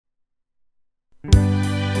When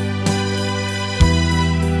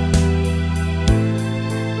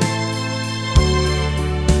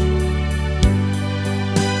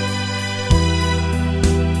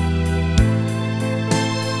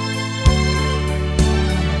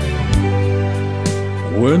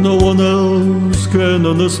no one else can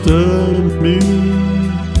understand me,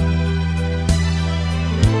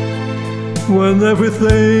 when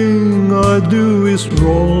everything I do is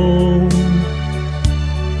wrong,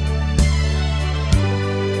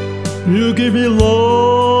 you give me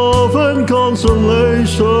love and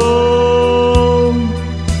consolation.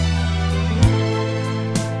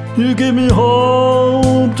 You give me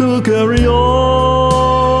hope to carry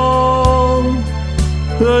on,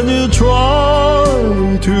 and you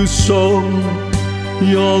try to show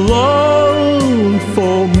your love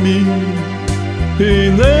for me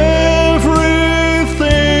in everything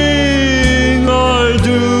I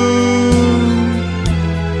do.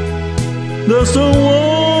 There's a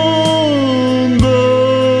wonder,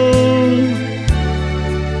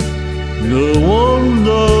 the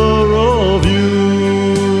wonder of you.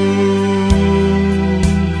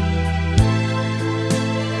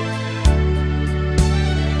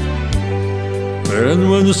 And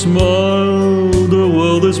when you smile, the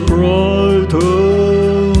world is brighter.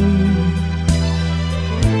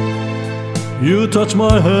 You touch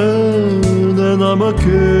my hand and I'm a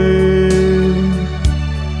king.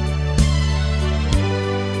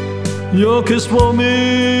 Your kiss for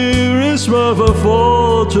me is worth a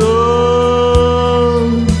fortune.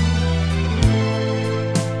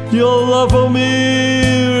 Your love for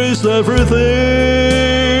me is everything,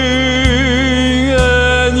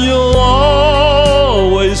 and you're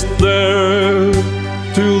always there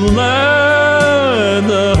to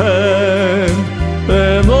lend a hand.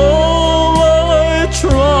 And all I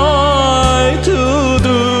try to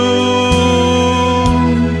do,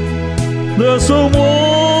 there's a wonder,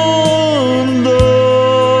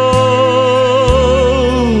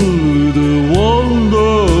 the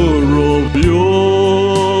wonder of you.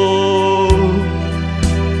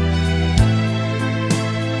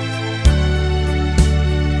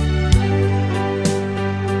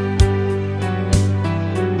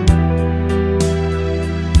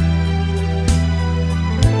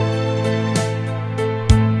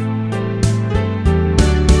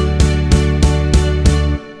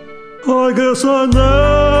 I guess I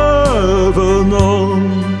never know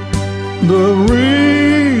the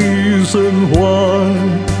reason why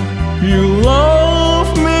you love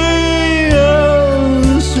me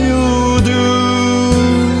as you do.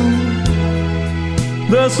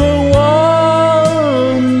 There's a why.